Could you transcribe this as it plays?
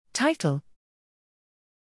Title: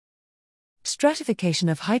 Stratification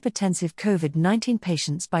of hypertensive COVID-19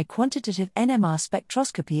 patients by quantitative NMR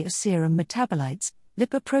spectroscopy of serum metabolites,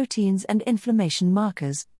 lipoproteins and inflammation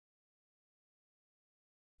markers.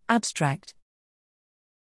 Abstract.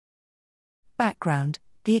 Background: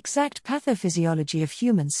 the exact pathophysiology of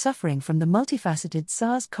humans suffering from the multifaceted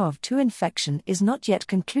SARS-CoV-2 infection is not yet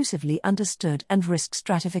conclusively understood, and risk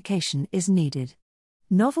stratification is needed.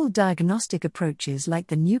 Novel diagnostic approaches like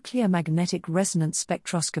the nuclear magnetic resonance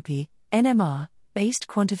spectroscopy, NMR, based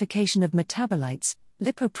quantification of metabolites,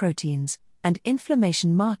 lipoproteins, and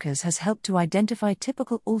inflammation markers has helped to identify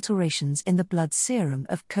typical alterations in the blood serum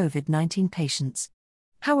of COVID-19 patients.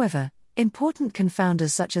 However, important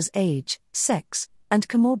confounders such as age, sex, and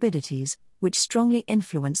comorbidities, which strongly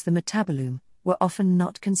influence the metabolome, were often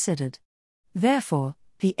not considered. Therefore,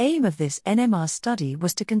 the aim of this NMR study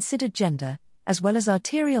was to consider gender, as well as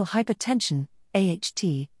arterial hypertension,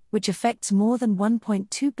 AHT, which affects more than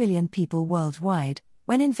 1.2 billion people worldwide,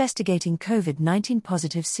 when investigating COVID-19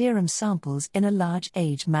 positive serum samples in a large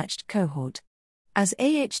age-matched cohort. As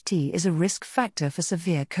AHT is a risk factor for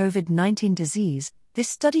severe COVID-19 disease, this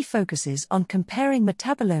study focuses on comparing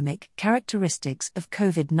metabolomic characteristics of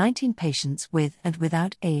COVID-19 patients with and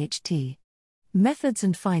without AHT. Methods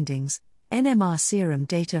and findings: NMR serum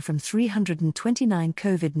data from 329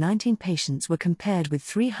 COVID-19 patients were compared with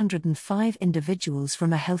 305 individuals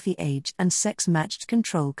from a healthy age and sex-matched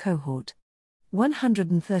control cohort.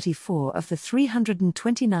 134 of the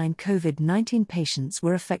 329 COVID-19 patients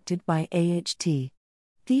were affected by AHT.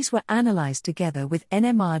 These were analyzed together with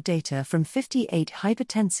NMR data from 58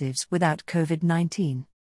 hypertensives without COVID-19.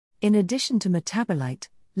 In addition to metabolite,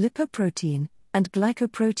 lipoprotein, and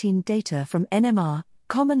glycoprotein data from NMR,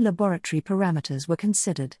 common laboratory parameters were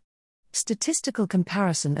considered. Statistical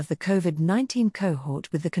comparison of the COVID-19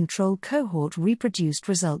 cohort with the control cohort reproduced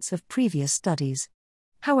results of previous studies.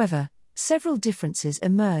 However, several differences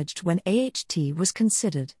emerged when AHT was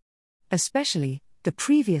considered. Especially, the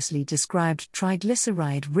previously described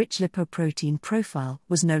triglyceride-rich lipoprotein profile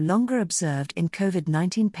was no longer observed in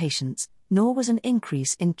COVID-19 patients, nor was an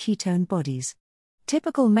increase in ketone bodies.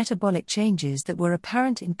 Typical metabolic changes that were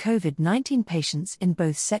apparent in COVID-19 patients in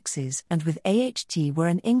both sexes and with AHT were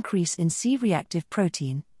an increase in C-reactive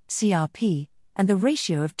protein, CRP, and the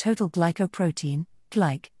ratio of total glycoprotein,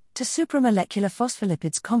 glyc, to supramolecular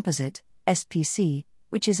phospholipids composite, SPC,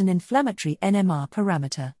 which is an inflammatory NMR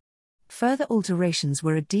parameter. Further alterations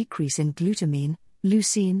were a decrease in glutamine,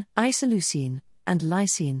 leucine, isoleucine, and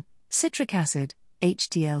lysine, citric acid,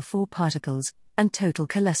 HDL4 particles, and total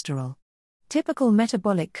cholesterol. Typical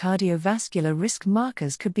metabolic cardiovascular risk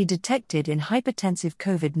markers could be detected in hypertensive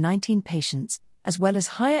COVID-19 patients, as well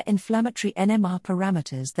as higher inflammatory NMR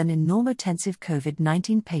parameters than in normotensive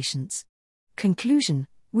COVID-19 patients. Conclusion: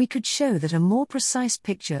 we could show that a more precise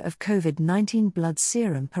picture of COVID-19 blood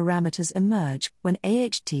serum parameters emerge when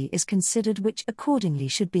AHT is considered, which accordingly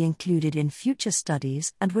should be included in future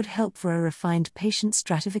studies and would help for a refined patient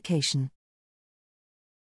stratification.